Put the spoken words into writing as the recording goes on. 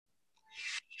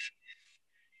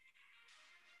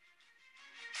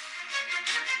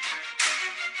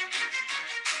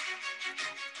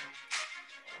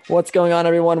What's going on,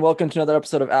 everyone? Welcome to another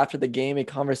episode of After the Game, a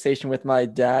conversation with my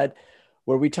dad,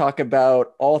 where we talk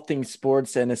about all things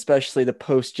sports and especially the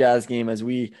post-Jazz game as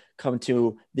we come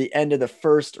to the end of the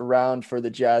first round for the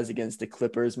Jazz against the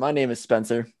Clippers. My name is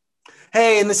Spencer.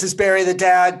 Hey, and this is Barry the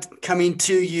Dad coming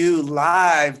to you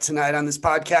live tonight on this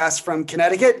podcast from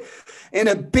Connecticut. And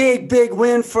a big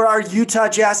win for our Utah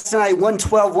Jazz tonight,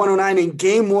 112-109 in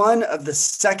game one of the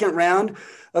second round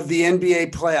of the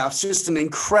NBA playoffs. Just an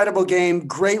incredible game.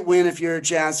 Great win if you're a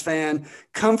Jazz fan.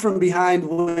 Come from behind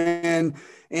win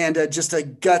and just a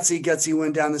gutsy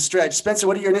win down the stretch. Spencer,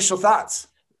 what are your initial thoughts?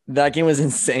 That game was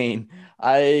insane.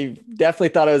 I definitely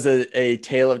thought it was a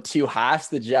tale of two halves.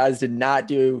 The Jazz did not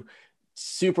do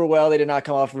super well. They did not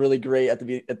come off really great at the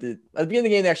beginning of the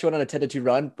game. They actually went on a 10-2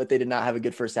 run, but they did not have a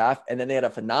good first half. And then they had a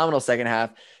phenomenal second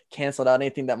half, canceled out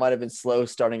anything that might have been slow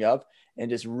starting up, and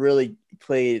just really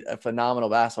played a phenomenal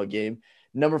basketball game.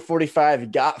 Number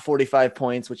 45 got 45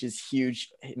 points, which is huge.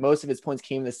 Most of his points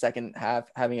came in the second half,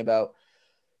 having about,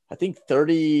 I think,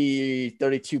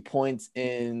 32 points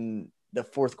in the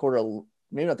fourth quarter.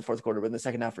 Maybe not the fourth quarter, but in the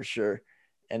second half for sure.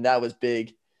 And that was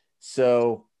big.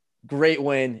 So great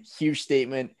win, huge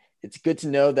statement. It's good to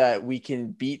know that we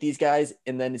can beat these guys.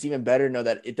 And then it's even better to know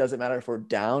that it doesn't matter if we're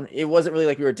down. It wasn't really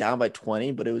like we were down by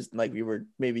 20, but it was like we were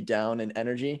maybe down in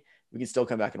energy. We can still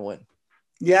come back and win.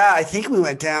 Yeah, I think we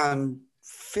went down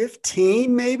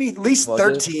 15, maybe at least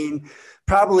 13,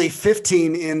 probably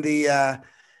 15 in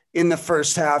the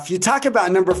first half. You talk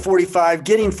about number 45,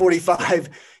 getting 45.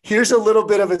 Here's a little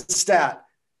bit of a stat.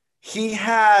 He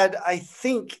had, I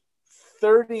think,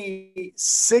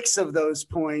 36 of those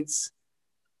points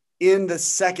in the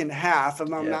second half,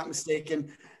 if I'm not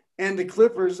mistaken. And the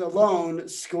Clippers alone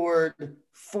scored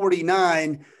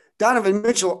 49. Donovan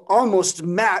Mitchell almost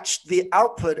matched the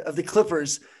output of the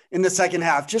Clippers in the second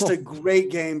half. Just a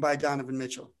great game by Donovan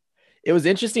Mitchell. It was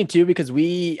interesting too, because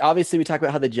we talk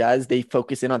about how the Jazz, they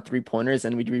focus in on 3-pointers,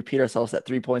 and we repeat ourselves that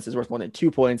 3 points is worth more than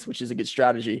 2 points, which is a good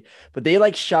strategy. But they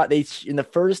in the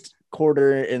first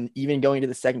quarter and even going to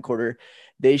the second quarter,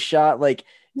 they shot like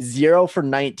 0 for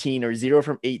 19 or 0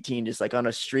 from 18, just like on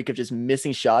a streak of just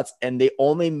missing shots. And they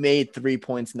only made 3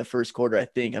 points in the first quarter, I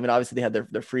think. I mean, obviously they had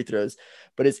their free throws,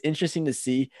 but it's interesting to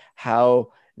see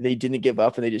how they didn't give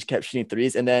up and they just kept shooting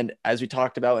threes. And then, as we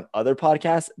talked about in other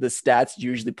podcasts, the stats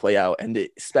usually play out and the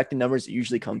expected numbers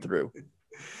usually come through.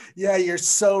 Yeah, you're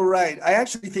so right. I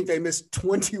actually think they missed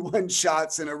 21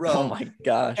 shots in a row. Oh my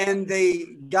gosh. And they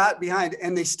got behind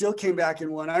and they still came back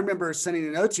and won. I remember sending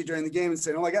a note to you during the game and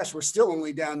saying, oh my gosh, we're still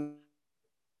only down.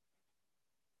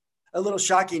 A little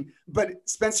shocking. But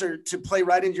Spencer, to play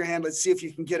right into your hand, let's see if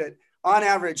you can get it. On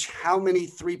average, how many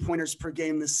 3-pointers per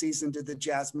game this season did the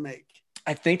Jazz make?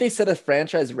 I think they set a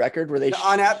franchise record where they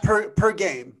per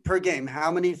game.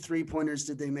 How many 3-pointers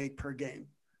did they make per game?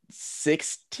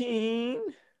 16.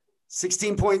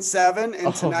 16.7,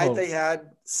 and tonight they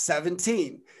had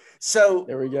 17. So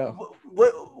there we go.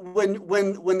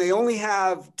 When they only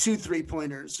have 2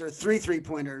 3-pointers or 3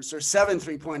 3-pointers or 7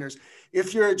 3-pointers,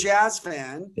 if you're a Jazz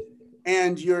fan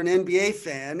and you're an NBA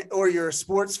fan or you're a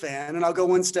sports fan, and I'll go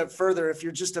one step further, if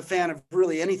you're just a fan of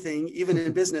really anything, even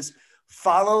in business,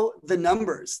 follow the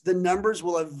numbers. The numbers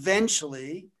will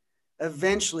eventually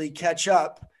catch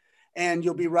up, and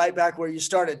you'll be right back where you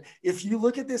started. If you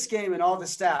look at this game and all the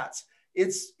stats,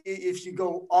 if you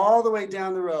go all the way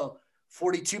down the row,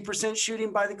 42%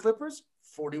 shooting by the Clippers,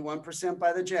 41%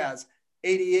 by the Jazz,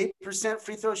 88%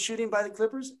 free throw shooting by the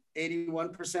Clippers,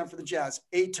 81% for the Jazz,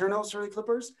 8 turnovers for the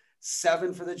Clippers,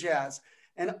 7 for the Jazz.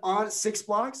 And on 6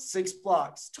 blocks,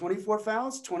 24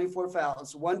 fouls,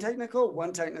 1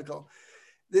 technical.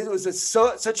 It was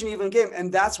such an even game.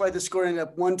 And that's why the score ended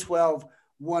up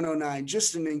 112-109.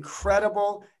 Just an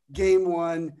incredible game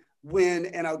one win.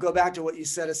 And I'll go back to what you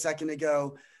said a second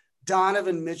ago.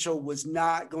 Donovan Mitchell was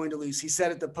not going to lose. He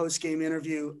said at the post-game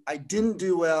interview, I didn't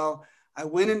do well. I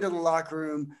went into the locker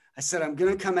room. I said, I'm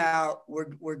going to come out.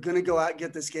 We're going to go out and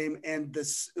get this game. And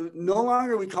this, no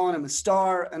longer are we calling him a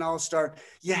star, an all-star.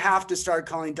 You have to start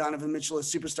calling Donovan Mitchell a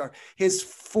superstar. His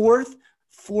 4th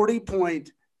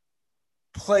 40-point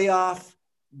playoff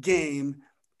game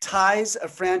ties a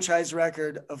franchise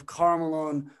record of Karl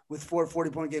Malone with 4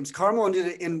 40-point games. Karl Malone did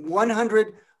it in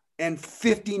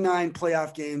 159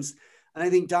 playoff games. And I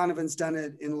think Donovan's done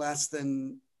it in less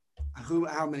than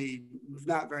how many?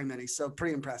 Not very many. So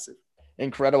pretty impressive.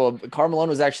 Incredible. Karl Malone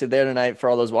was actually there tonight for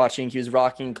all those watching. He was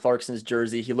rocking Clarkson's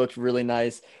jersey. He looked really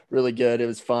nice, really good. It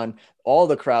was fun. All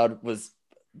the crowd was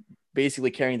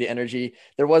basically carrying the energy.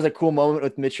 There was a cool moment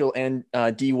with Mitchell and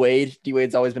D Wade. D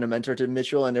Wade's always been a mentor to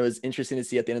Mitchell, and it was interesting to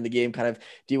see at the end of the game, kind of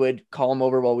D Wade call him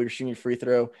over while we were shooting a free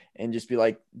throw and just be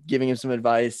like giving him some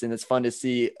advice. And it's fun to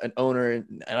see an owner,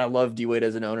 and I love D Wade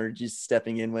as an owner, just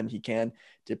stepping in when he can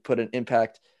to put an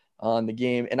impact on the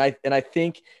game. And I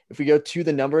think if we go to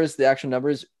the numbers, the actual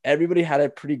numbers, everybody had a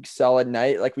pretty solid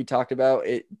night. Like we talked about,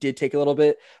 it did take a little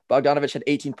bit. Bogdanovich had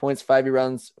 18 points, 5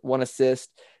 rebounds, 1 assist.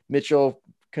 Mitchell,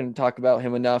 couldn't talk about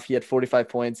him enough. He had 45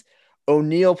 points.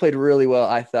 O'Neal played really well.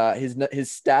 I thought his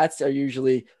stats are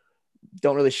usually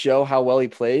don't really show how well he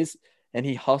plays. And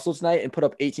he hustled tonight and put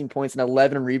up 18 points and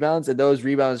 11 rebounds. And those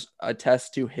rebounds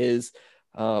attest to his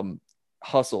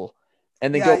hustle.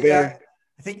 And then Gobert.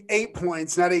 I think 8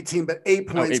 points, not 18, but 8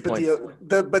 points.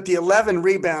 But the 11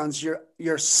 rebounds,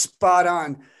 you're spot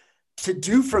on. To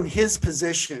do from his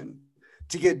position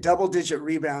to get double-digit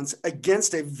rebounds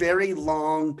against a very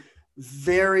long,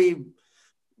 very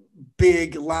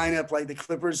big lineup like the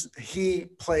Clippers, he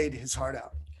played his heart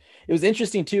out. It was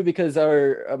interesting too because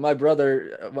my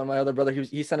other brother,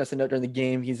 he sent us a note during the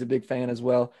game. He's a big fan as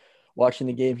well, watching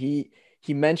the game.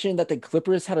 He mentioned that the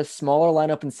Clippers had a smaller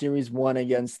lineup in Series 1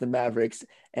 against the Mavericks,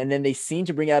 and then they seemed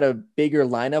to bring out a bigger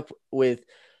lineup with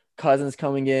Cousins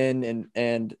coming in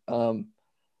and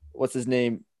what's his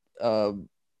name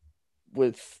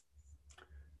with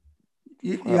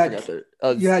you had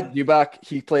Zubac.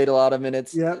 He played a lot of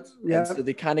minutes. Yeah. And so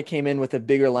they kind of came in with a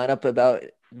bigger lineup about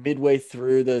midway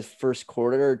through the first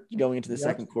quarter, going into the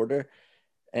second quarter,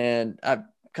 and I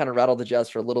kind of rattled the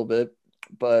Jazz for a little bit,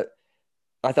 but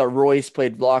I thought Royce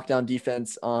played lockdown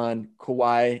defense on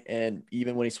Kawhi, and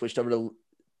even when he switched over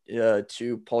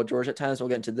to Paul George at times, we'll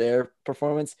get into their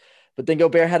performance. But then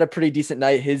Gobert had a pretty decent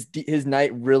night. His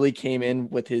night really came in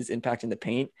with his impact in the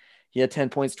paint. He had 10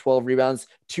 points, 12 rebounds,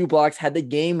 2 blocks, had the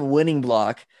game-winning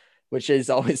block, which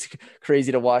is always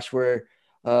crazy to watch, where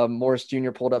Morris Jr.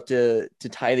 pulled up to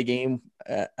tie the game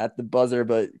at the buzzer,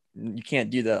 but you can't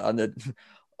do that on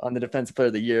the defensive player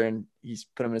of the year, and he's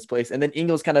put him in his place. And then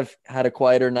Ingles kind of had a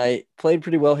quieter night, played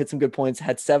pretty well, hit some good points,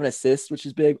 had 7 assists, which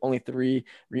is big, only 3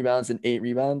 rebounds and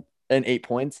 8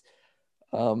 points.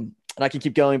 And I can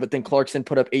keep going, but then Clarkson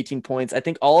put up 18 points. I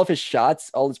think all of his shots,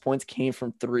 all his points came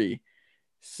from 3.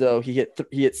 So he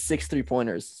hit 6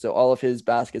 3-pointers. So all of his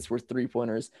baskets were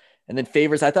 3-pointers. And then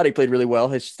Favors, I thought he played really well.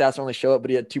 His stats don't only show up, but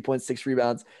he had 2.6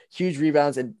 rebounds, huge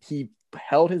rebounds, and he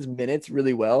held his minutes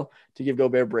really well to give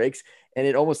Gobert breaks. And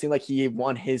it almost seemed like he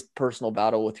won his personal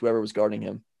battle with whoever was guarding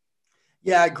him.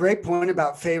 Yeah, great point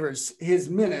about Favors. His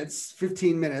minutes,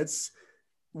 15 minutes,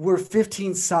 were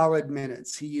 15 solid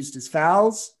minutes. He used his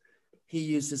fouls. He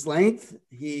used his length.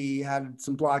 He had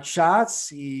some blocked shots.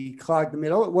 He clogged the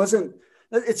middle.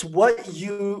 It's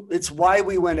why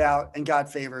we went out and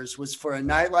got Favors, was for a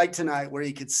night like tonight where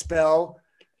he could spell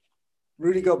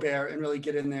Rudy Gobert and really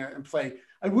get in there and play.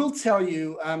 I will tell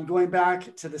you, going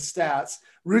back to the stats,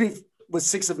 Rudy was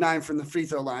 6 of 9 from the free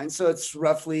throw line. So it's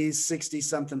roughly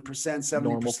 60-something percent,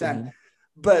 70%.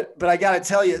 But I got to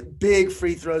tell you, big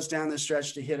free throws down the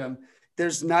stretch to hit him.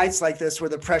 There's nights like this where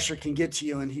the pressure can get to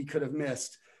you, and he could have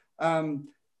missed.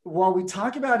 While we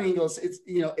talk about Ingles, it's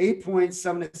 8 points,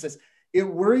 7 assists. It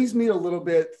worries me a little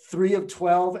bit, 3 of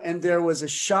 12. And there was a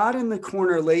shot in the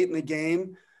corner late in the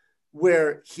game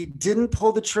where he didn't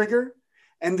pull the trigger.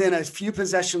 And then a few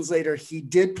possessions later, he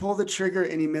did pull the trigger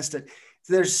and he missed it.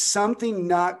 There's something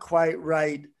not quite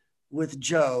right with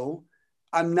Joe.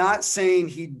 I'm not saying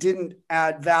he didn't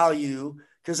add value,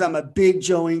 because I'm a big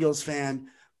Joe Ingles fan,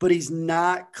 but he's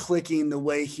not clicking the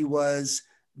way he was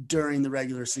during the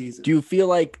regular season. Do you feel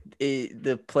like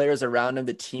the players around him,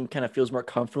 the team, kind of feels more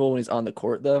comfortable when he's on the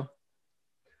court, though?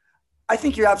 I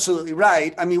think you're absolutely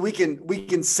right. I mean, we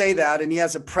can say that, and he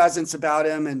has a presence about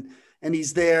him, and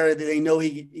he's there. They know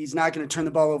he's not going to turn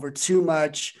the ball over too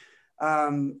much,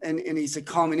 and he's a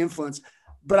calming influence.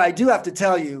 But I do have to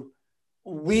tell you,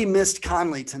 we missed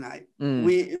Conley tonight.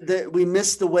 We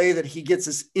missed the way that he gets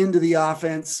us into the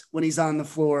offense when he's on the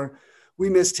floor. We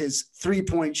missed his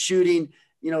 3-point shooting.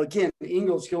 Again,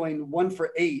 Ingles going 1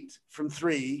 for 8 from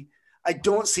 3. I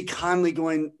don't see Conley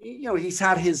going, he's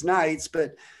had his nights,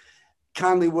 but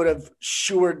Conley would have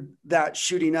shored that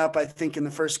shooting up, I think, in the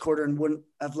first quarter and wouldn't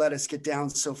have let us get down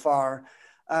so far.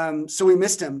 So we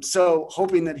missed him. So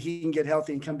hoping that he can get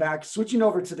healthy and come back. Switching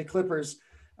over to the Clippers,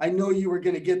 I know you were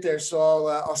going to get there, so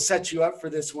I'll set you up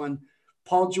for this one.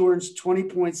 Paul George, 20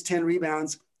 points, 10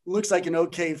 rebounds. Looks like an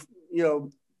okay,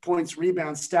 points,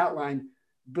 rebounds stat line,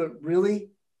 but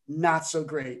really not so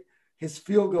great. His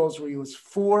field goals where he was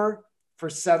 4 for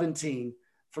 17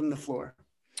 from the floor.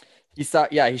 He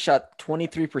shot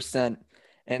 23%.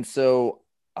 And so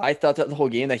I thought that the whole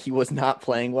game that he was not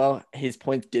playing well. His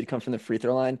points did come from the free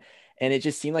throw line, and it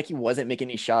just seemed like he wasn't making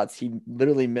any shots. He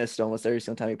literally missed almost every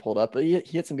single time he pulled up, but he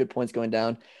had some good points going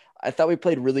down. I thought we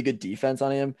played really good defense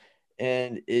on him,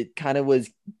 and it kind of was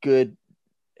good.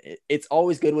 It's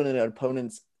always good when an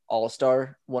opponent's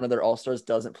all-star, one of their all-stars,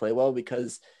 doesn't play well,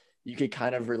 because you could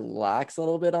kind of relax a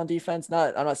little bit on defense.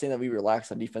 I'm not saying that we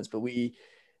relaxed on defense, but we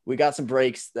got some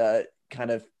breaks that kind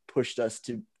of pushed us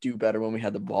to do better when we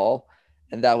had the ball,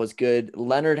 and that was good.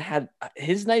 Leonard had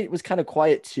his night was kind of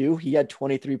quiet too. He had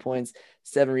 23 points,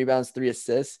 7 rebounds, 3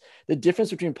 assists. The difference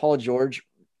between Paul George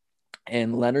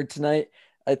and Leonard tonight,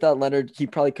 I thought Leonard, he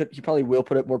probably will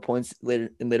put up more points later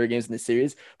games in the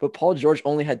series, but Paul George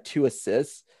only had 2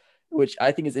 assists, which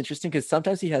I think is interesting because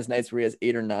sometimes he has nights where he has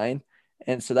 8 or 9.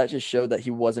 And so that just showed that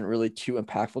he wasn't really too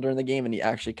impactful during the game. And he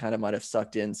actually kind of might've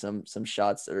sucked in some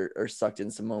shots or sucked in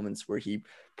some moments where he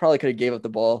probably could have gave up the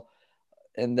ball.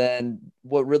 And then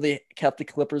what really kept the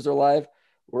Clippers alive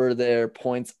were their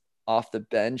points off the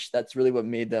bench. That's really what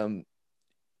made them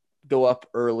go up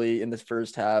early in the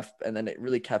first half. And then it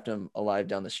really kept them alive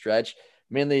down the stretch,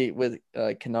 mainly with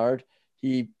Kennard.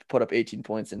 He put up 18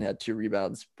 points and had 2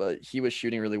 rebounds, but he was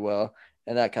shooting really well.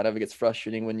 And that kind of gets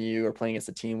frustrating when you are playing against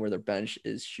a team where their bench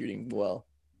is shooting well.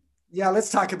 Yeah,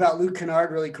 let's talk about Luke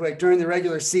Kennard really quick. During the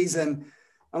regular season,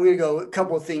 I'm going to go a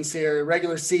couple of things here.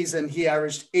 Regular season, he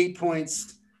averaged 8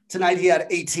 points. Tonight, he had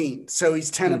 18, so he's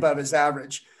 10 above his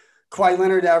average. Kawhi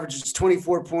Leonard averages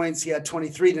 24 points. He had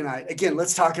 23 tonight. Again,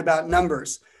 let's talk about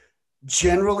numbers.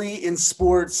 Generally, in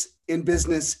sports, in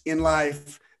business, in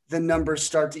life, the numbers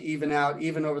start to even out,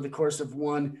 even over the course of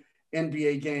one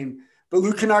NBA game. But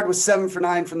Luke Kennard was 7 for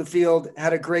 9 from the field,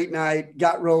 had a great night,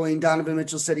 got rolling. Donovan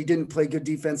Mitchell said he didn't play good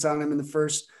defense on him in the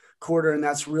first quarter, and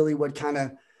that's really what kind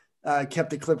of kept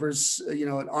the Clippers,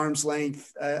 at arm's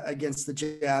length against the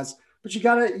Jazz. But you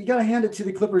gotta hand it to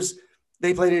the Clippers.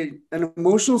 They played an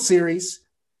emotional series.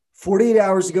 48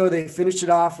 hours ago, they finished it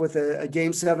off with a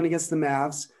Game 7 against the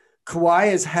Mavs.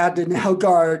 Kawhi has had to now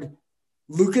guard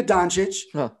Luka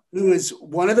Doncic, who is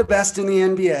one of the best in the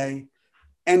NBA,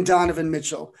 and Donovan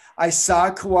Mitchell. I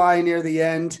saw Kawhi near the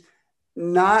end,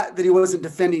 not that he wasn't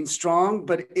defending strong,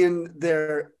 but in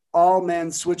their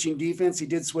all-men switching defense, he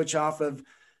did switch off of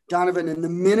Donovan. And the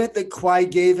minute that Kawhi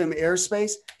gave him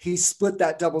airspace, he split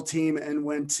that double team and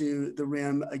went to the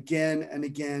rim again and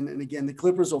again and again. The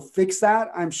Clippers will fix that,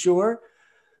 I'm sure.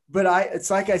 But it's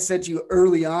like I said to you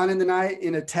early on in the night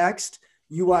in a text,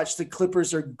 you watch the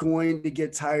Clippers are going to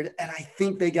get tired. And I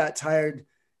think they got tired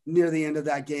near the end of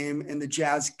that game, and the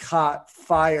Jazz caught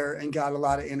fire and got a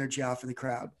lot of energy off of the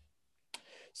crowd.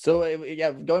 So,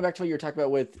 yeah, going back to what you were talking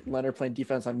about with Leonard playing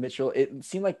defense on Mitchell, it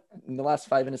seemed like in the last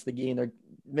 5 minutes of the game,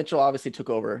 Mitchell obviously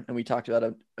took over, and we talked about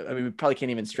it. I mean, we probably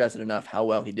can't even stress it enough how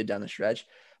well he did down the stretch,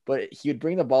 but he would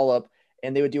bring the ball up,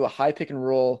 and they would do a high pick and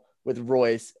roll with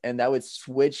Royce, and that would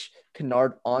switch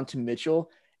Kennard onto Mitchell.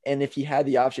 And if he had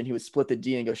the option, he would split the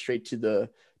D and go straight to the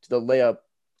layup.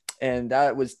 And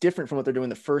that was different from what they're doing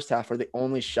in the first half, where they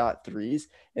only shot threes.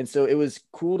 And so it was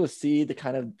cool to see the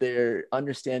kind of their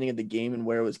understanding of the game and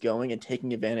where it was going and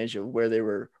taking advantage of where they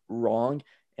were wrong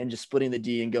and just splitting the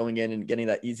D and going in and getting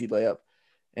that easy layup.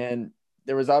 And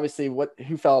there was obviously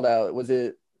who fouled out? Was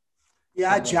it?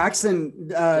 Yeah, Jackson.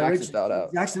 Jackson fouled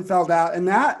out. Jackson fouled out, and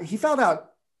that he fouled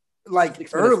out like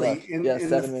early in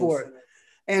the fourth.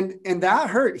 And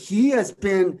that hurt. He has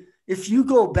been, if you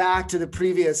go back to the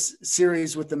previous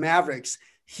series with the Mavericks,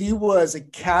 he was a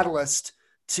catalyst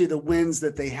to the wins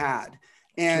that they had.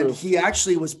 And True. He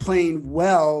actually was playing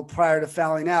well prior to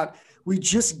fouling out. We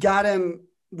just got him.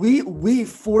 We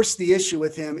forced the issue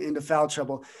with him into foul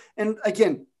trouble. And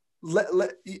again,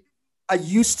 I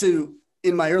used to,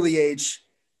 in my early age,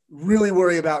 really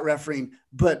worry about refereeing,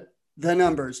 but the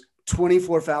numbers,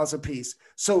 24 fouls apiece.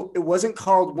 So it wasn't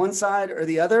called one side or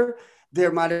the other.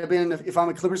 There might have been, if I'm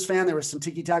a Clippers fan, there were some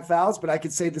ticky-tack fouls, but I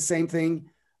could say the same thing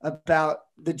about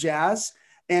the Jazz.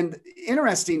 And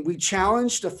interesting, we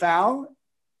challenged a foul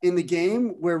in the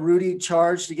game where Rudy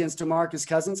charged against DeMarcus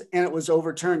Cousins, and it was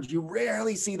overturned. You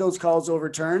rarely see those calls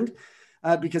overturned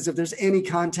because if there's any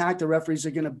contact, the referees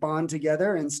are going to bond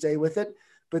together and stay with it,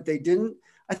 but they didn't.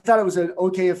 I thought it was an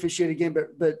okay officiated game,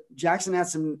 but Jackson had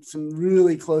some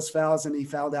really close fouls, and he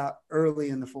fouled out early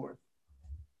in the fourth.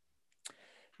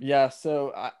 Yeah,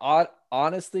 so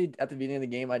honestly, at the beginning of the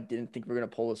game, I didn't think we were going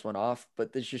to pull this one off,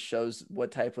 but this just shows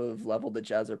what type of level the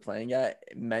Jazz are playing at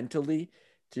mentally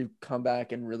to come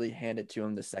back and really hand it to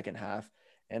them the second half.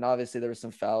 And obviously, there were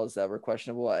some fouls that were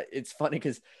questionable. It's funny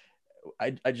because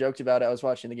I joked about it. I was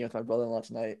watching the game with my brother-in-law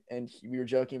tonight, and we were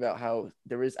joking about how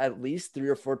there was at least 3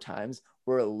 or 4 times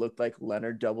where it looked like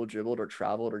Leonard double dribbled or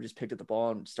traveled or just picked up the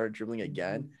ball and started dribbling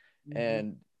again. Mm-hmm.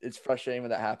 And it's frustrating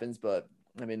when that happens, but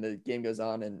I mean, the game goes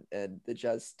on and the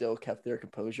Jazz still kept their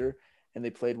composure and they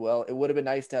played well. It would have been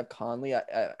nice to have Conley.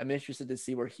 I'm interested to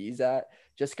see where he's at,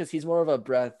 just because he's more of a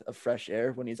breath of fresh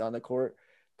air when he's on the court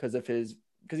because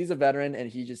he's a veteran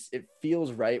and it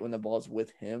feels right when the ball's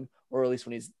with him, or at least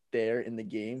when he's there in the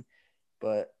game.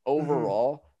 But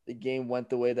overall, the game went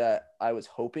the way that I was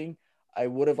hoping. I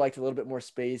would have liked a little bit more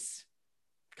space.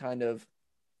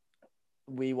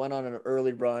 We went on an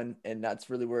early run, and that's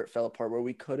really where it fell apart, where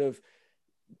we could have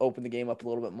opened the game up a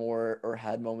little bit more or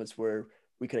had moments where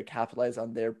we could have capitalized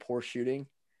on their poor shooting.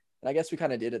 And I guess we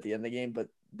kind of did at the end of the game, but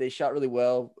they shot really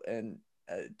well and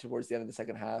towards the end of the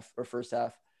second half or first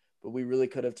half, but we really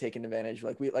could have taken advantage.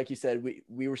 Like you said,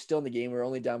 we were still in the game. We were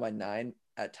only down by 9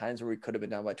 at times where we could have been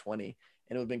down by 20, and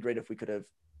it would have been great if we could have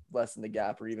lessened the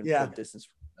gap or even put distance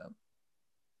from them.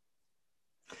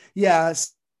 Yeah.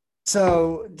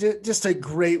 So just a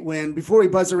great win. Before we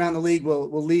buzz around the league,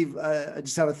 we'll leave. I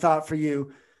just have a thought for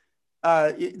you.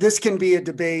 This can be a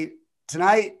debate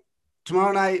tonight,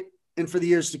 tomorrow night, and for the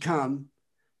years to come.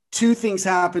 2 things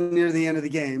happened near the end of the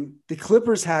game. The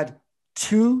Clippers had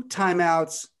 2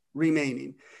 timeouts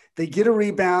remaining. They get a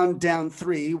rebound down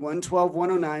 3,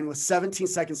 112-109 with 17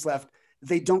 seconds left.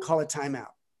 They don't call a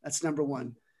timeout. That's number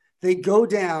 1. They go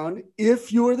down.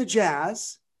 If you're the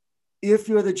Jazz,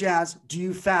 do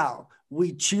you foul?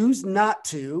 We choose not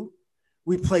to.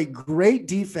 We play great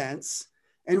defense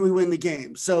and we win the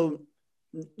game. So,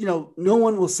 no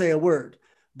one will say a word.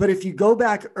 But if you go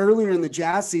back earlier in the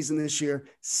Jazz season this year,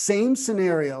 same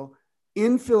scenario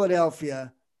in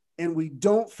Philadelphia, and we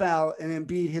don't foul, and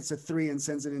Embiid hits a 3 and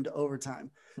sends it into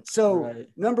overtime. So,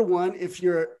 Number 1, if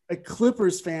you're a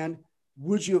Clippers fan,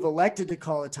 would you have elected to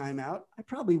call a timeout? I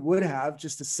probably would have,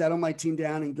 just to settle my team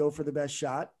down and go for the best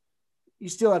shot. You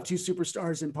still have 2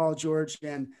 superstars in Paul George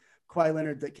and Kawhi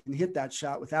Leonard that can hit that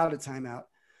shot without a timeout.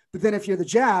 But then if you're the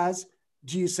Jazz,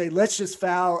 do you say, let's just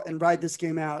foul and ride this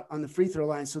game out on the free throw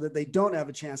line so that they don't have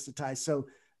a chance to tie? So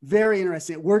very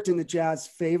interesting. It worked in the Jazz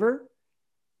favor,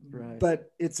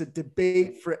 but it's a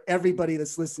debate for everybody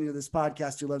that's listening to this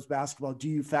podcast who loves basketball. Do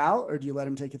you foul or do you let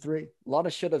him take a 3? A lot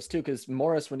of should-haves too, because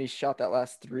Morris, when he shot that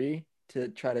last 3 to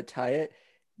try to tie it,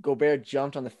 Gobert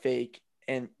jumped on the fake.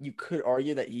 And you could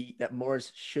argue that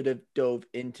Morris should have dove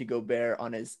into Gobert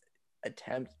on his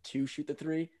attempt to shoot the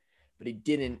 3, but he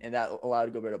didn't, and that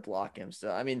allowed Gobert to block him. So,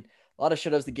 I mean, a lot of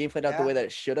should haves. The game played out the way that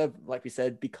it should have, like we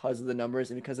said, because of the numbers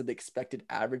and because of the expected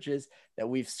averages that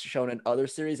we've shown in other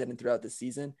series and throughout the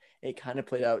season. It kind of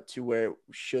played out to where it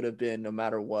should have been no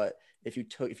matter what. If you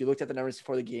looked at the numbers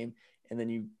before the game and then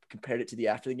you compared it to the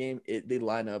after the game, they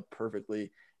line up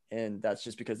perfectly. And that's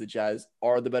just because the Jazz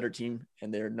are the better team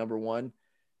and they're number 1.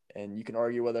 And you can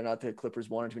argue whether or not the Clippers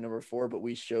wanted to be number 4, but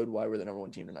we showed why we're the number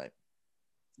 1 team tonight.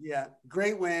 Yeah,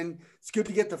 great win. It's good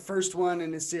to get the first one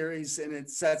in the series, and it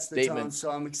sets the tone.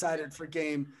 So I'm excited for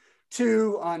game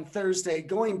 2 on Thursday.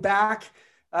 Going back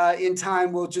in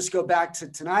time, we'll just go back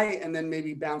to tonight and then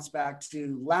maybe bounce back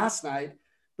to last night.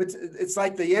 But it's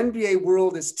like the NBA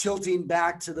world is tilting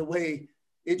back to the way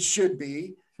it should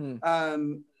be.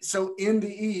 So in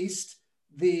the East,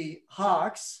 the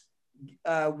Hawks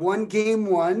won game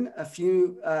 1 a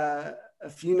few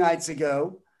nights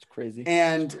ago. It's crazy.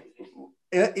 And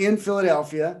in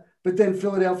Philadelphia, but then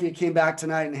Philadelphia came back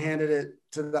tonight and handed it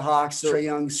to the Hawks. Trae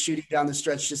Young's shooting down the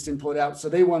stretch just didn't pull it out. So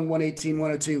they won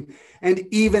 118-102 and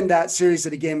even that series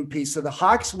at a game apiece. So the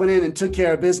Hawks went in and took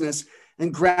care of business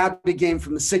and grabbed a game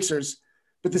from the Sixers,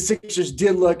 but the Sixers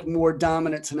did look more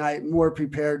dominant tonight, more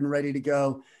prepared and ready to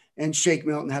go. And Shake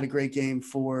Milton had a great game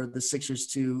for the Sixers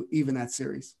to even that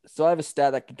series. So I have a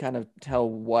stat that can kind of tell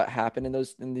what happened in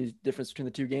the difference between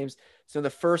the 2 games. So in the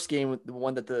first game, the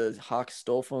one that the Hawks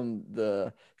stole from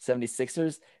the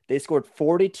 76ers, they scored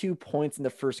 42 points in the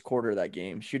first quarter of that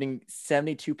game, shooting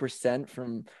 72%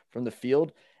 from the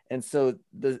field. And so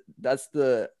the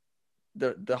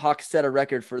Hawks set a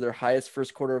record for their highest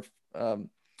first quarter field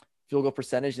goal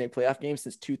percentage in a playoff game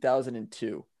since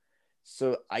 2002.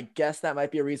 So I guess that might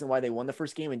be a reason why they won the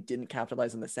first game and didn't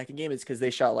capitalize on the second game, is because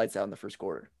they shot lights out in the first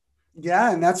quarter.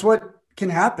 Yeah, and that's what can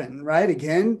happen, right?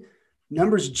 Again,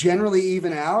 numbers generally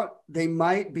even out. They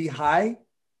might be high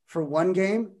for 1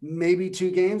 game, maybe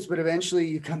 2 games, but eventually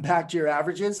you come back to your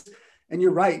averages. And you're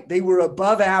right. They were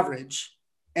above average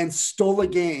and stole a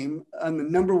game on the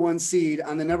number 1 seed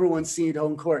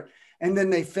home court. And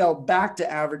then they fell back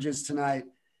to averages tonight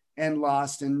and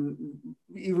lost. And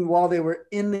even while they were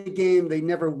in the game, they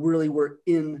never really were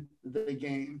in the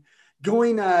game.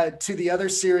 Going to the other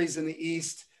series in the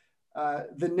East,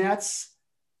 the Nets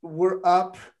were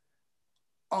up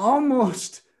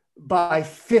almost by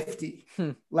 50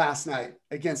 last night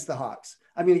against the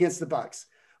Bucks.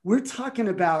 We're talking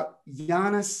about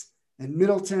Giannis and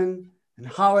Middleton and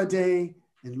Holiday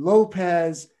and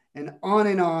Lopez and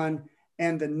on.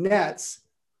 And the Nets,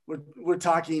 we're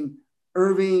talking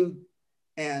Irving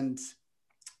and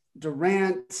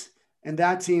Durant and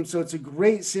that team. So it's a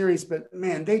great series, but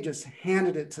man, they just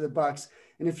handed it to the Bucks.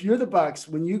 And if you're the Bucks,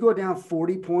 when you go down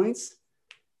 40 points,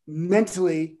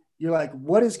 mentally, you're like,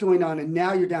 what is going on? And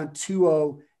now you're down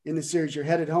 2-0 in the series. You're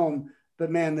headed home. But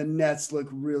man, the Nets look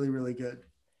really, really good.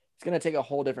 It's going to take a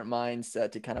whole different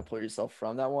mindset to kind of pull yourself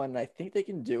from that one. And I think they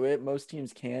can do it. Most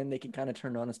teams can. They can kind of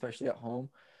turn on, especially at home.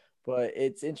 But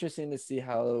it's interesting to see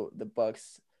how the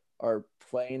Bucks are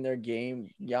playing their game.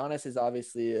 Giannis is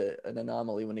obviously an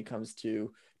anomaly when it comes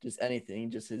to just anything,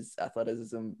 just his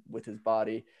athleticism with his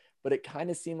body. But it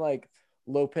kind of seemed like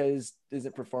Lopez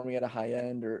isn't performing at a high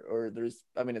end or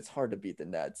it's hard to beat the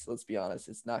Nets. Let's be honest.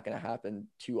 It's not going to happen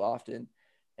too often.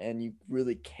 And you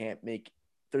really can't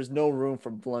there's no room for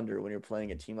blunder when you're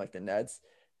playing a team like the Nets.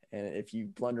 And if you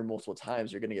blunder multiple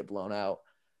times, you're going to get blown out.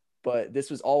 But this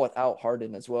was all without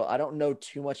Harden as well. I don't know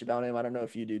too much about him. I don't know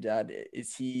if you do, Dad.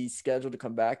 Is he scheduled to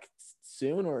come back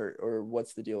soon or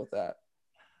what's the deal with that?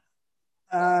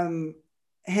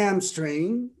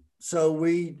 Hamstring. So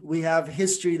we have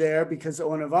history there because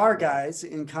one of our guys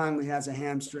in Conley has a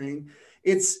hamstring.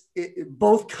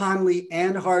 Both Conley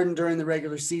and Harden during the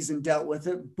regular season dealt with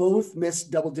it. Both missed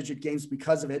double-digit games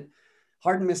because of it.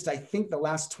 Harden missed, I think, the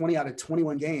last 20 out of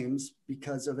 21 games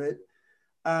because of it.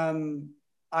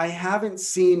 I haven't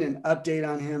seen an update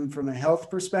on him from a health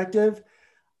perspective.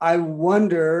 I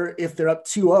wonder if they're up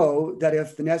 2-0, that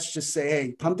if the Nets just say,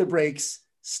 hey, pump the brakes,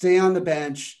 stay on the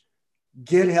bench,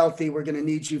 get healthy. We're going to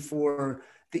need you for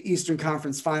the Eastern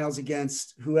Conference Finals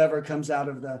against whoever comes out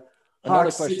of the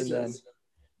Hawks. Another question then.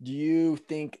 Do you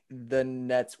think the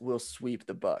Nets will sweep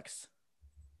the Bucks?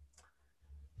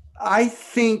 I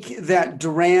think that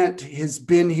Durant has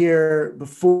been here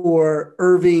before.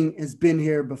 Irving has been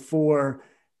here before.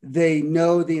 They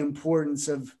know the importance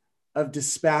of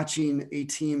dispatching a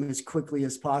team as quickly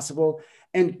as possible.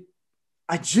 And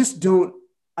I just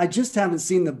haven't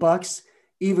seen the Bucks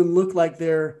even look like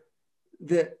they're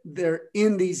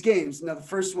in these games. Now, the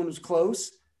first one was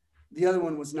close. The other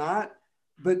one was not.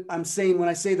 But I'm saying, when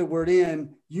I say the word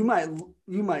in, you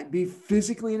might be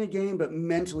physically in a game, but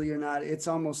mentally you're not. It's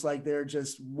almost like they're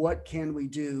just, what can we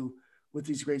do with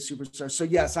these great superstars? So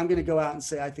yes, I'm going to go out and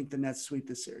say, I think the Nets sweep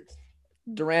this series.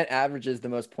 Durant averages the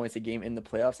most points a game in the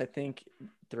playoffs, I think,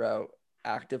 throughout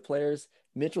active players.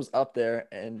 Mitchell's up there,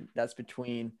 and that's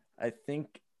between, I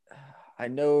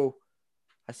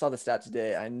saw the stat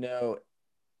today. I know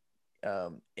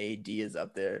AD is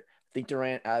up there. I think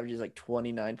Durant averages like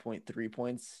 29.3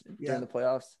 points during the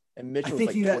playoffs, and Mitchell's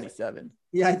like 27.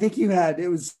 I think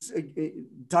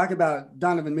talk about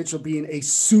Donovan Mitchell being a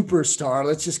superstar.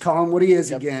 Let's just call him what he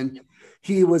is again.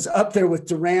 He was up there with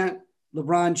Durant,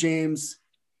 LeBron James,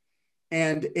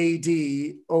 and AD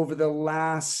over the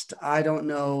last, I don't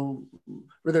know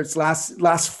whether it's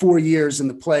last 4 years in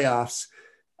the playoffs,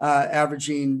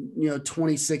 averaging,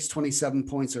 26, 27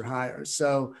 points or higher.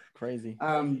 So crazy.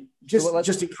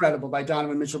 Just incredible by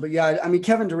Donovan Mitchell. But yeah, I mean,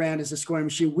 Kevin Durant is a scoring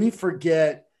machine. We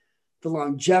forget the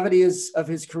longevity of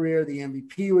his career, the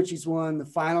MVP, which he's won, the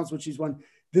finals, which he's won.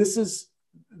 This is,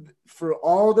 for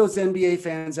all those NBA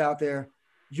fans out there,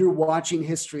 you're watching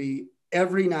history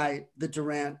every night that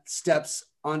Durant steps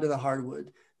onto the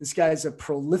hardwood. This guy is a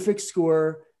prolific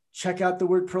scorer. Check out the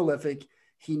word prolific.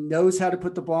 He knows how to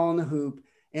put the ball in the hoop,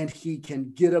 and he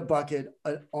can get a bucket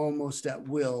almost at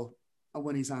will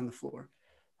when he's on the floor.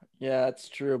 Yeah, that's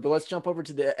true. But let's jump over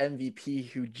to the MVP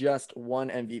who just won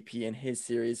MVP in his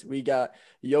series. We got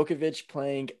Jokic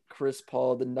playing Chris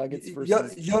Paul, the Nuggets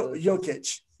versus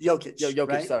Jokic,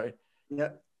 right? Sorry.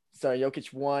 Yep. Sorry,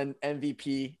 Jokic won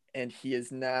MVP, and he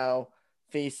is now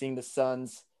facing the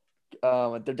Suns.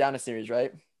 They're down a series,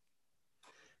 right?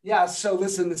 Yeah, so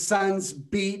listen, the Suns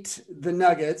beat the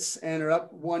Nuggets and are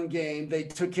up one game. They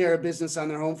took care of business on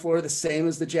their home floor, the same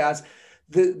as the Jazz.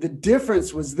 The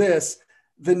difference was this: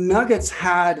 the Nuggets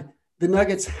had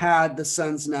the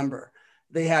Suns number.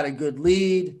 They had a good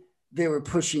lead. They were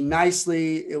pushing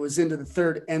nicely. It was into the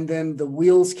third, and then the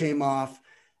wheels came off,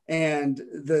 and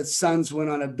the Suns went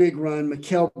on a big run.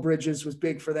 Mikal Bridges was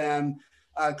big for them.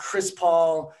 Chris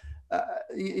Paul,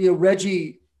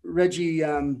 Reggie.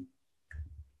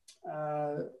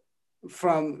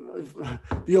 From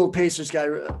the old Pacers guy,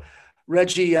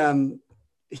 Reggie,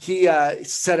 he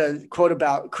said a quote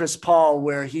about Chris Paul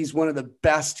where he's one of the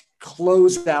best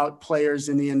closeout players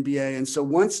in the NBA. And so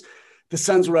once the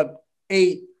Suns were up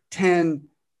 8, 10,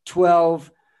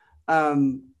 12.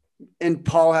 And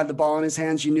Paul had the ball in his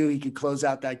hands. You knew he could close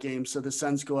out that game. So the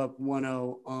Suns go up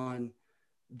 1-0 on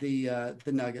the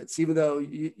Nuggets, even though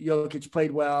Jokic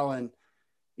played well and,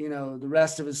 the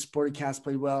rest of his supporting cast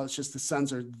played well. It's just the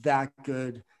Suns are that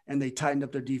good, and they tightened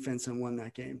up their defense and won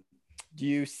that game. Do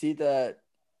you see that?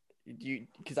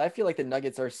 Because I feel like the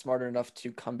Nuggets are smart enough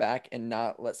to come back and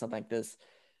not let something like this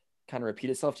kind of repeat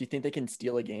itself. Do you think they can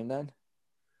steal a game then?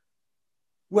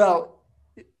 Well,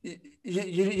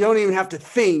 you don't even have to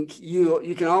think.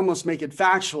 You can almost make it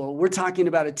factual. We're talking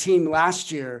about a team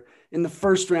last year in the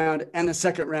first round and the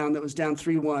second round that was down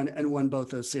 3-1 and won both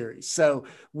those series. So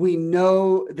we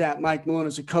know that Mike Malone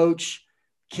as a coach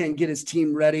can get his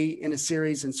team ready in a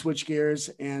series and switch gears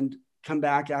and come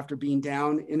back after being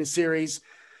down in a series.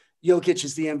 Jokic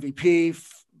is the MVP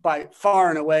by far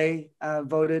and away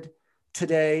voted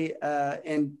today,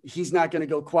 and he's not going to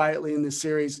go quietly in this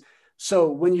series.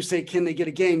 So when you say, can they get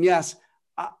a game? Yes,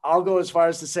 I'll go as far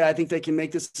as to say I think they can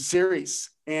make this a series.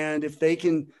 And if they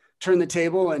can turn the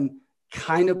table and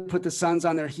kind of put the Suns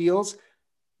on their heels,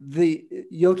 the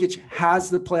Jokic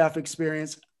has the playoff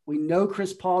experience. We know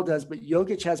Chris Paul does, but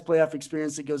Jokic has playoff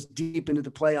experience that goes deep into the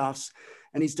playoffs,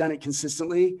 and he's done it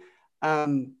consistently.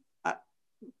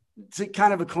 It's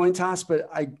kind of a coin toss, but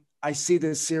I see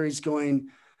this series going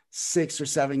 6 or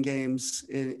 7 games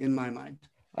in my mind.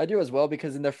 I do as well,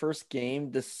 because in their first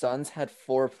game, the Suns had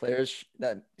 4 players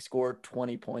that scored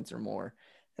 20 points or more.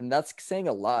 And that's saying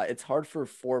a lot. It's hard for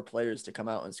 4 players to come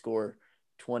out and score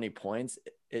 20 points.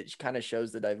 It kind of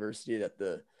shows the diversity that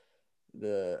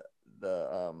the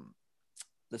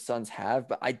Suns have,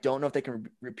 but I don't know if they can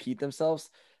repeat themselves,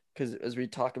 because as we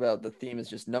talk about, the theme is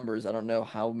just numbers. I don't know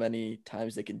how many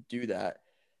times they can do that,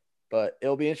 but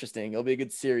it'll be interesting. It'll be a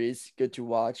good series, good to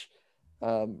watch.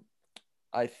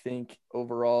 I think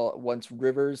overall, once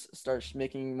Rivers starts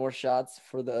making more shots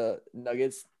for the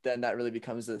Nuggets, then that really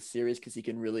becomes a series, because he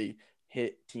can really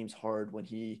hit teams hard when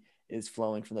he is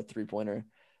flowing from the 3-pointer.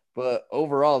 But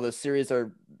overall, the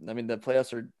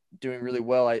playoffs are doing really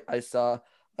well. I saw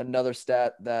another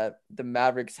stat that the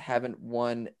Mavericks haven't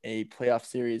won a playoff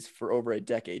series for over a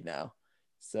decade now.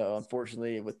 So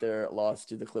unfortunately, with their loss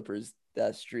to the Clippers,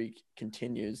 that streak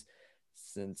continues,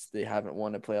 since they haven't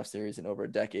won a playoff series in over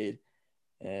a decade.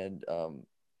 And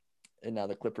now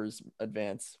the Clippers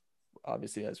advance,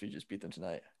 obviously, as we just beat them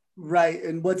tonight. Right.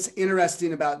 And what's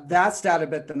interesting about that stat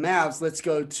about the Mavs, let's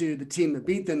go to the team that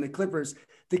beat them, the Clippers.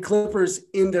 The Clippers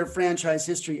in their franchise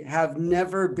history have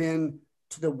never been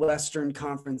to the Western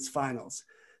Conference Finals.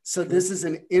 So this is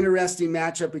an interesting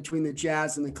matchup between the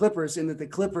Jazz and the Clippers, in that the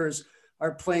Clippers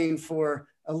are playing for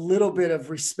a little bit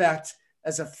of respect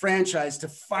as a franchise to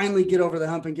finally get over the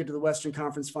hump and get to the Western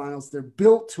Conference Finals. They're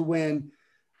built to win.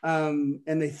 And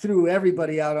they threw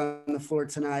everybody out on the floor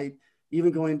tonight,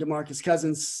 even going to DeMarcus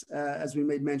Cousins, as we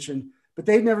made mention. But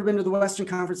they've never been to the Western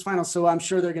Conference Finals, so I'm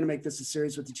sure thit's going to make this a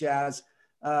series with the Jazz.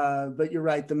 But you're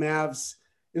right, the Mavs,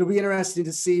 it'll be interesting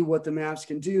to see what the Mavs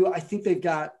can do. I think they've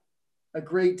got a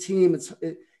great team.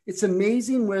 It's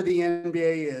amazing where the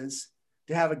NBA is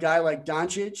to have a guy like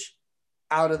Doncic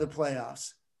out of the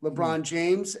playoffs, LeBron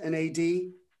James and AD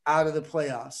out of the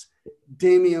playoffs,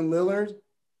 Damian Lillard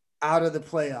out of the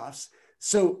playoffs.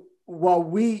 So while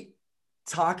we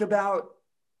talk about,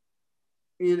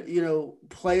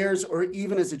 players, or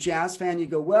even as a Jazz fan, you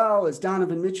go, well, is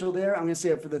Donovan Mitchell there? I'm going to say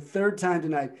it for the 3rd time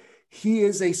tonight. He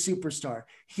is a superstar.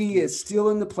 He is still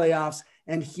in the playoffs,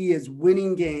 and he is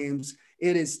winning games.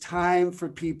 It is time for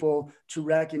people to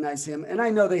recognize him. And I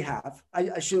know they have.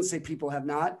 I shouldn't say people have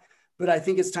not, but I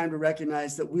think it's time to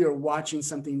recognize that we are watching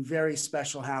something very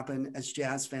special happen as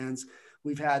Jazz fans.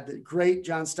 We've had the great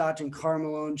John Stockton, Karl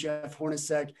Malone, Jeff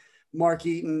Hornacek, Mark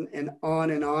Eaton, and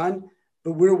on.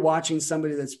 But we're watching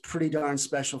somebody that's pretty darn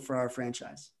special for our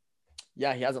franchise.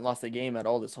 Yeah, he hasn't lost a game at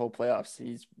all this whole playoffs.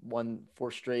 He's won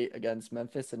 4 straight against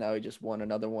Memphis, and now he just won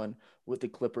another one with the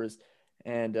Clippers.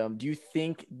 And do you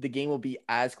think the game will be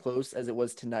as close as it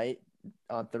was tonight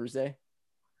on Thursday?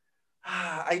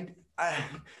 I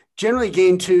generally,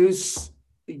 game 2s,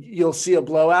 you'll see a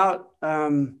blowout.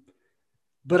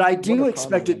 But I do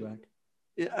expect it.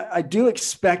 I do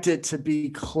expect it to be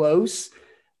close.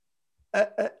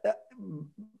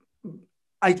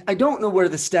 I don't know where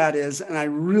the stat is, and I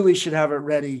really should have it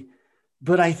ready.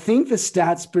 But I think the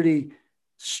stat's pretty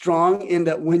strong in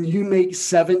that when you make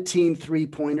 17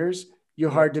 3-pointers,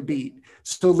 you're hard to beat.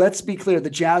 So let's be clear: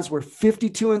 the Jazz were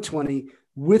 52-20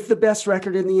 with the best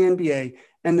record in the NBA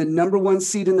and the number 1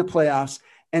 seed in the playoffs,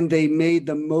 and they made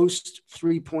the most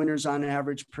 3-pointers on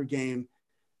average per game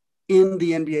in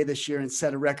the NBA this year and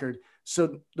set a record.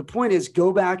 So the point is,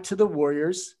 go back to the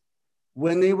Warriors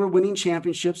when they were winning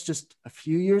championships just a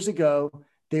few years ago,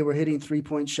 they were hitting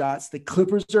 3-point shots. The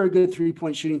Clippers are a good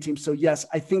 3-point shooting team. So yes,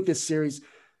 I think this series,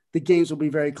 the games will be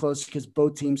very close because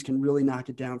both teams can really knock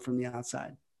it down from the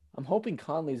outside. I'm hoping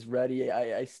Conley's ready.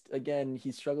 Again,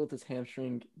 he struggled with his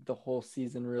hamstring the whole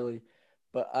season, really,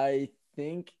 but I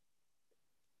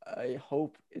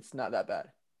hope it's not that bad.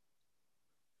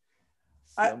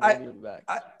 So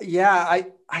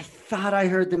I thought I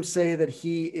heard them say that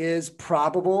he is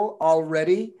probable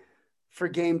already for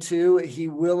game 2. He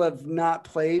will have not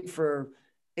played for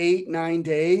 8-9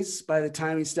 days by the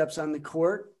time he steps on the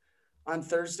court on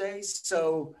Thursday.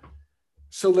 So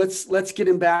let's get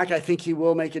him back. I think he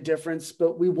will make a difference,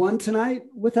 but we won tonight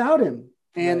without him.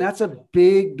 And that's a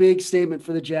big, big statement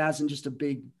for the Jazz and just a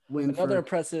big win.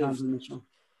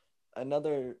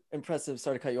 Another impressive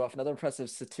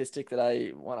statistic that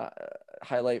I want to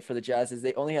highlight for the Jazz is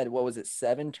they only had,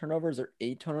 7 turnovers or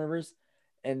 8 turnovers?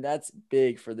 And that's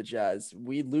big for the Jazz.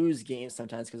 We lose games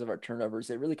sometimes because of our turnovers.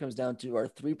 It really comes down to our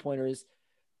 3-pointers,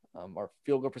 our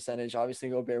field goal percentage, obviously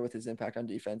Gobert with his impact on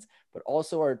defense, but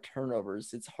also our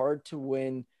turnovers. It's hard to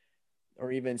win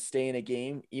or even stay in a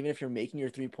game, even if you're making your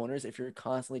 3-pointers, if you're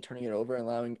constantly turning it over and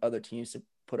allowing other teams to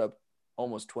put up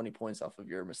almost 20 points off of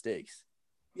your mistakes.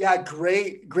 Yeah,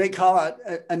 great call out.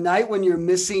 A night when you're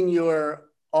missing your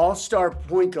all-star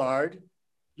point guard,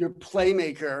 your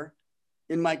playmaker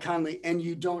in Mike Conley, and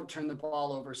you don't turn the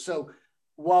ball over. So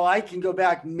while I can go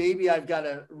back, maybe I've got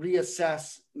to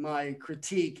reassess my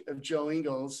critique of Joe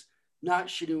Ingles not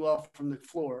shooting well from the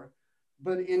floor,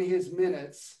 but in his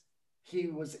minutes, he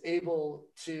was able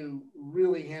to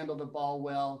really handle the ball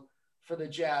well for the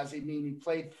Jazz. I mean, he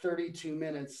played 32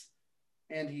 minutes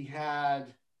and he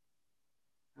had,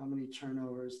 how many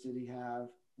turnovers did he have?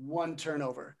 1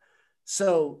 turnover.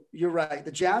 So you're right.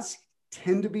 The Jazz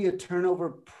tend to be a turnover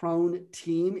prone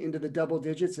team into the double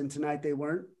digits, and tonight they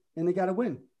weren't, and they got to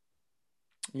win.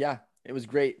 Yeah, it was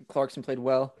great. Clarkson played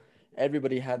well.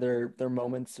 Everybody had their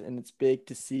moments, and it's big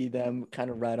to see them kind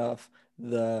of ride off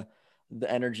the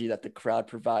energy that the crowd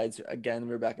provides. Again,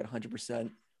 we're back at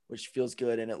 100%, which feels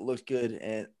good, and it looked good,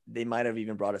 and they might have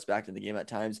even brought us back to the game at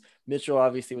times. Mitchell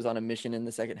obviously was on a mission in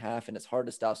the second half, and it's hard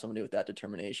to stop somebody with that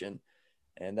determination,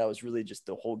 and that was really just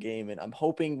the whole game. And I'm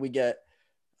hoping we get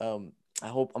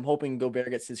I'm hoping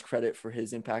Gobert gets his credit for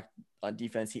his impact on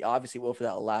defense. He obviously will for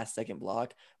that last second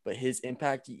block, but his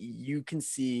impact, you can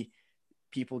see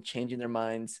people changing their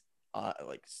minds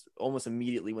like almost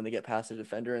immediately when they get past the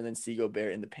defender and then see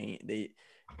Gobert in the paint.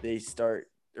 They start,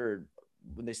 or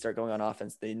when they start going on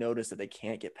offense, they notice that they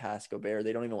can't get past Gobert.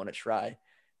 They don't even want to try,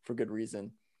 for good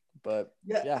reason. But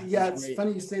yeah, it's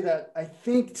funny you say that. I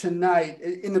think tonight,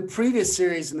 in the previous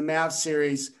series, in the Mavs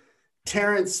series,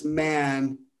 Terrence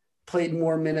Mann played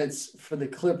more minutes for the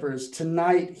Clippers.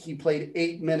 Tonight, he played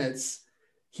 8 minutes.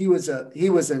 He was a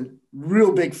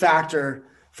real big factor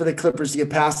for the Clippers to get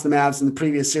past the Mavs in the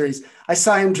previous series. I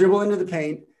saw him dribble into the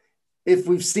paint. If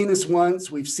we've seen this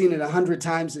once, we've seen it 100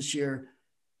 times this year.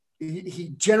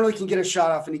 He generally can get a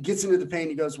shot off, and he gets into the paint.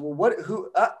 He goes,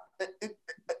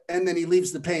 and then he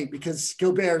leaves the paint because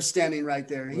Gobert is standing right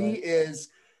there. Right. He is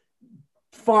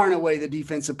far and away the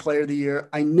defensive player of the year.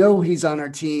 I know he's on our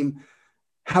team.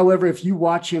 However, if you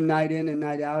watch him night in and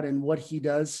night out and what he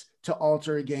does to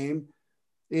alter a game,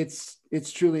 it's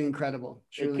truly incredible.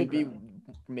 It could be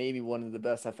maybe one of the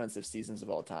best offensive seasons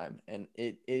of all time. And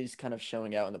it is kind of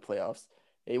showing out in the playoffs.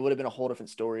 It would have been a whole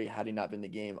different story had he not been in the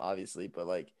game, obviously. But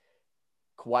like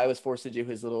Kawhi was forced to do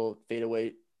his little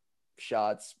fadeaway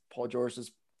shots. Paul George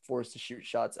was forced to shoot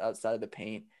shots outside of the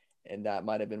paint. And that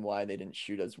might have been why they didn't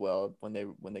shoot as well when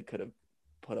they could have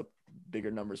put up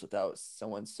bigger numbers without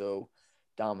someone so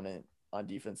dominant on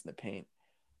defense in the paint.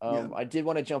 I did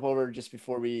want to jump over just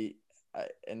before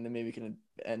and then maybe we can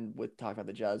end with talking about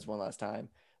the Jazz one last time.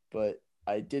 But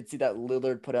I did see that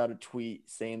Lillard put out a tweet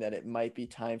saying that it might be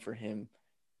time for him.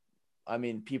 I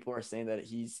mean, people are saying that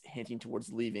he's hinting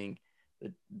towards leaving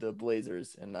the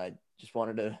Blazers, and I just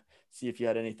wanted to see if you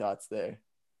had any thoughts there.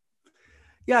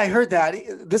 Yeah, I heard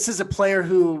that. This is a player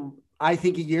who I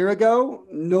think a year ago,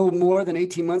 no more than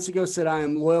 18 months ago, said, I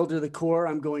am loyal to the core.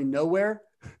 I'm going nowhere.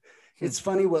 It's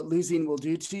funny what losing will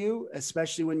do to you,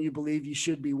 especially when you believe you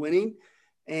should be winning.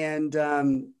 And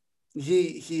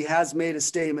he has made a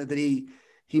statement that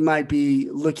he might be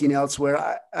looking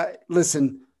elsewhere.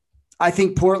 Listen, I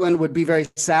think Portland would be very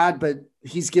sad, but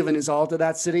he's given his all to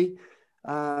that city.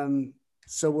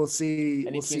 So we'll see.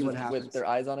 We'll see what happens. With their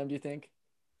eyes on him, do you think?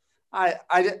 I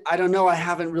don't know. I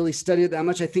haven't really studied it that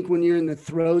much. I think when you're in the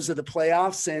throes of the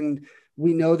playoffs and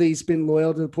we know that he's been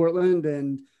loyal to Portland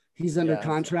and he's under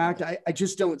contract, I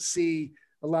just don't see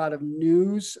a lot of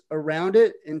news around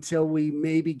it until we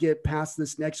maybe get past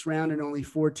this next round and only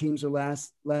 4 teams are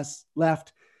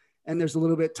left. And there's a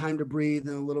little bit time to breathe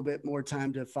and a little bit more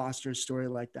time to foster a story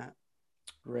like that.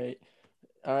 Great.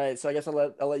 All right. So I guess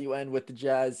I'll let you end with the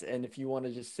Jazz. And if you want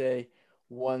to just say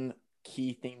one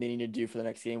key thing they need to do for the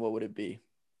next game, what would it be?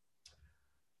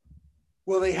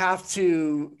 Well, they have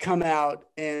to come out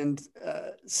and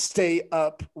stay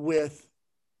up with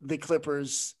the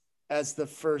Clippers as the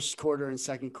first quarter and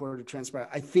second quarter transpire.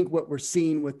 I think what we're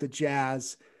seeing with the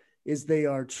Jazz is they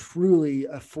are truly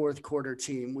a fourth quarter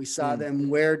team. We saw them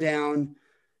wear down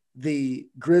the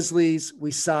Grizzlies. We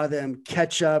saw them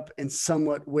catch up and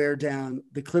somewhat wear down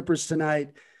the Clippers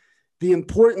tonight. The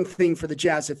important thing for the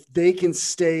Jazz, if they can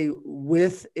stay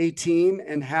with a team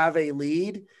and have a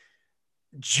lead,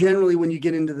 generally when you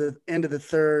get into the end of the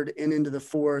third and into the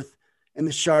fourth and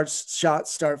the shots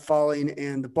start falling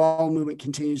and the ball movement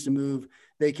continues to move,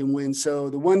 they can win. So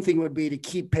the one thing would be to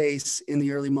keep pace in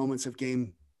the early moments of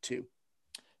game 2.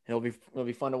 It'll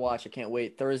be fun to watch. I can't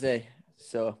wait. Thursday.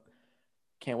 So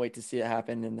can't wait to see it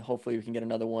happen. And hopefully we can get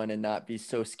another one and not be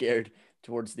so scared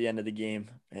towards the end of the game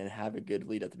and have a good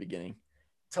lead at the beginning.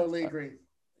 Totally agree.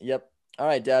 Yep. All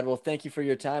right, Dad. Well, thank you for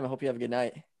your time. I hope you have a good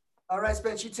night. All right,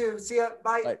 Spence, you too. See ya.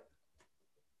 Bye. Bye.